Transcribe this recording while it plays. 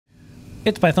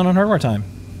It's Python on Hardware time.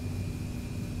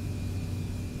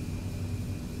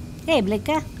 Hey,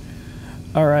 Blika.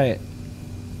 All right.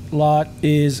 Lot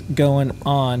is going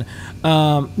on.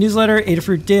 Newsletter,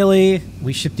 Adafruit Daily.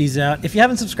 We ship these out. If you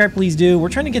haven't subscribed, please do. We're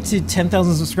trying to get to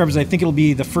 10,000 subscribers. I think it'll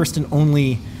be the first and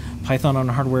only Python on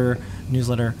Hardware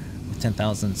newsletter with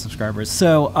 10,000 subscribers.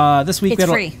 So this week... It's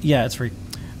free. Yeah, it's free.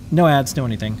 No ads, no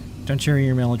anything. Don't share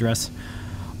your email address.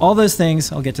 All those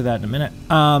things. I'll get to that in a minute.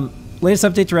 Latest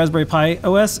update to Raspberry Pi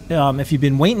OS. If you've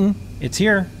been waiting, it's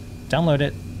here. Download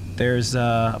it. There's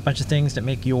a bunch of things that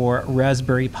make your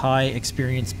Raspberry Pi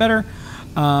experience better.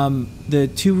 The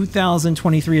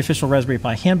 2023 official Raspberry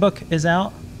Pi handbook is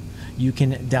out. You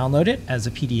can download it as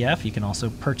a PDF. You can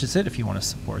also purchase it if you want to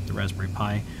support the Raspberry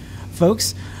Pi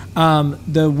folks.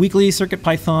 The weekly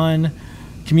CircuitPython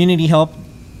community help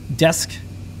desk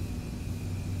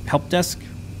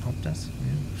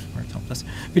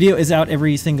video is out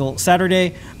every single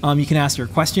Saturday. You can ask your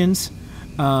questions.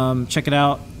 Check it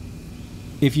out.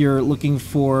 If you're looking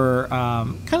for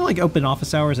kind of like open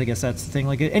office hours, I guess that's the thing.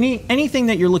 Like anything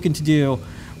that you're looking to do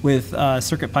with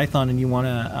CircuitPython and you want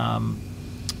to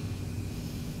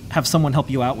have someone help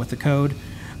you out with the code.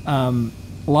 A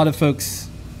lot of folks,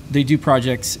 they do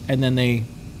projects and then they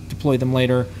deploy them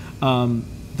later.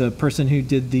 The person who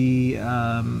did the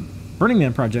Burning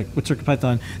Man project with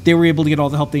CircuitPython, they were able to get all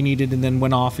the help they needed and then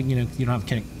went off and you don't have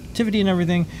connectivity and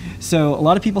everything. So a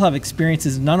lot of people have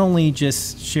experiences not only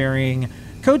just sharing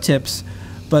code tips,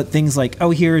 but things like, oh,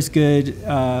 here's good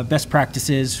best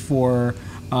practices for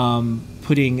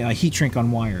putting a heat shrink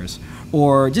on wires,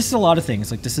 or just a lot of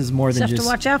things. Like this is more than Stuff just to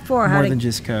watch out for. more than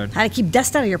just code. How to keep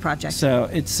dust out of your project. So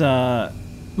it's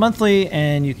monthly,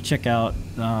 and you can check out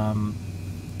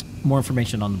more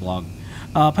information on the blog.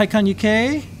 PyCon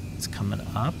UK is coming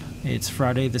up. It's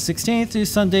Friday the 16th to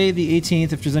Sunday the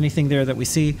 18th. If there's anything there that we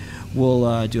see,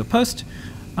 we'll do a post.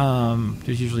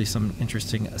 There's usually some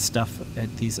interesting stuff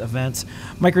at these events.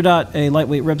 Microdot, a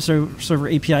lightweight web server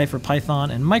API for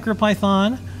Python and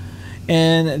MicroPython.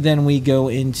 And then we go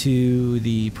into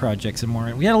the projects and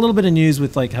more. We had a little bit of news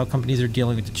with like how companies are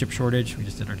dealing with the chip shortage. We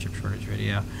just did our chip shortage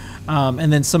video.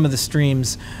 And then some of the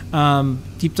streams.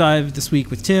 Deep dive this week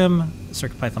with Tim,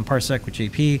 CircuitPython Parsec with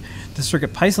JP. The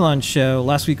CircuitPython show,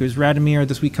 last week was Radomir.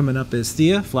 This week coming up is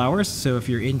Thea Flowers. So if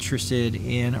you're interested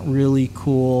in really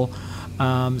cool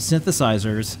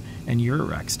synthesizers and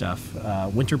Eurorack stuff,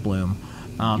 Winter Bloom.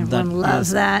 Everyone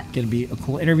loves that. Going to be a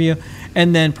cool interview.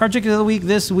 And then Project of the Week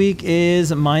this week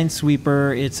is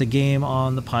Minesweeper. It's a game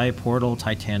on the Pi Portal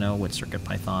Titano with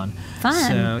CircuitPython.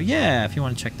 Fun. So yeah, if you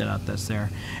want to check that out, that's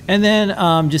there. And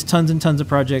then just tons and tons of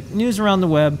project news around the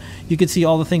web. You can see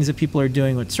all the things that people are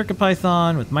doing with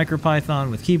CircuitPython, with MicroPython,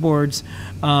 with keyboards.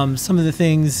 Some of the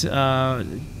things,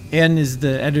 Ann is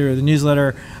the editor of the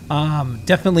newsletter,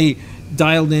 definitely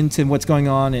dialed into what's going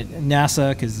on at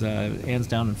NASA because Ann's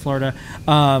down in Florida.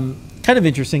 Kind of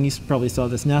interesting. You probably saw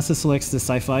this. NASA selects the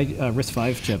Sci-Fi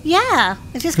RISC-V chip. Yeah,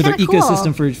 it's just for their kind of cool.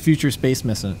 ecosystem for future space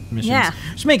missions. Yeah,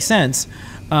 which makes sense.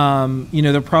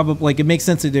 They're probably like it makes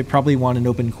sense that they probably want an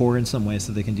open core in some way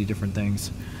so they can do different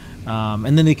things.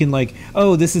 And then they can like,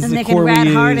 oh, this is the core we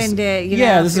use.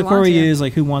 Yeah, this is the core we use.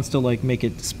 Like, who wants to like make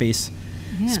it space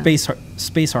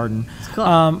hardened?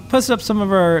 Cool. Post up some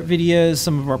of our videos,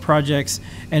 some of our projects,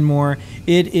 and more.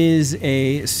 It is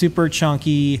a super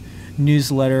chunky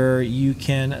newsletter. You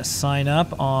can sign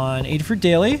up on Adafruit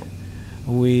Daily.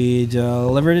 We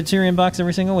deliver it to your inbox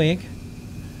every single week.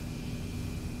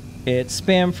 It's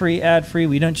spam-free, ad-free.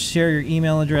 We don't share your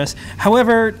email address.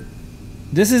 However,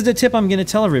 this is the tip I'm going to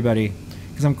tell everybody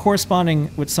because I'm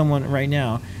corresponding with someone right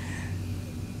now.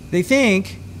 They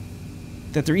think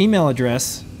that their email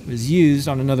address was used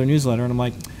on another newsletter, and I'm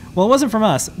like, well, it wasn't from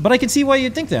us, but I can see why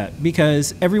you'd think that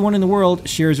because everyone in the world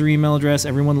shares their email address,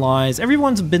 everyone lies,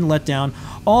 everyone's been let down.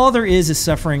 All there is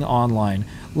suffering online.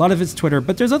 A lot of it's Twitter,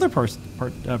 but there's other parts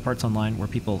online where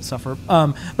people suffer.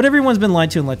 But everyone's been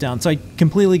lied to and let down, so I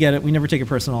completely get it. We never take it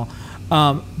personal.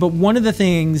 But one of the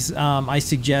things I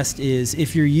suggest is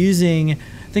if you're using, I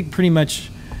think pretty much,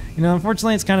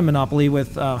 unfortunately it's kind of monopoly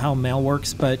with how mail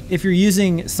works, but if you're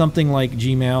using something like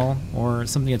Gmail or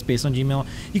something that's based on Gmail,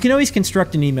 you can always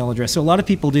construct an email address. So a lot of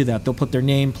people do that. They'll put their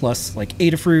name plus like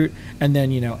Adafruit and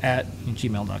then, at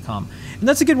gmail.com. And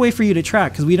that's a good way for you to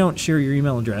track because we don't share your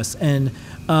email address. And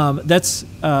that's,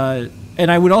 and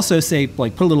I would also say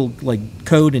like put a little like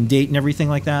code and date and everything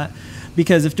like that.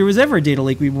 Because if there was ever a data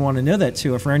leak, we would want to know that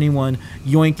too. If for anyone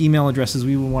yoinked email addresses,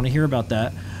 we would want to hear about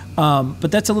that. But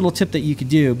that's a little tip that you could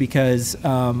do because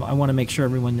I want to make sure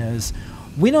everyone knows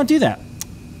we don't do that.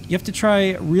 you have to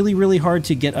try really, really hard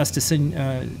to get us to send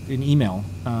an email.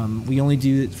 We only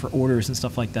do it for orders and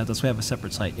stuff like that. That's why we have a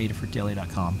separate site,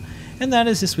 adafruitdaily.com. And that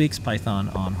is this week's Python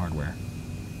on Hardware.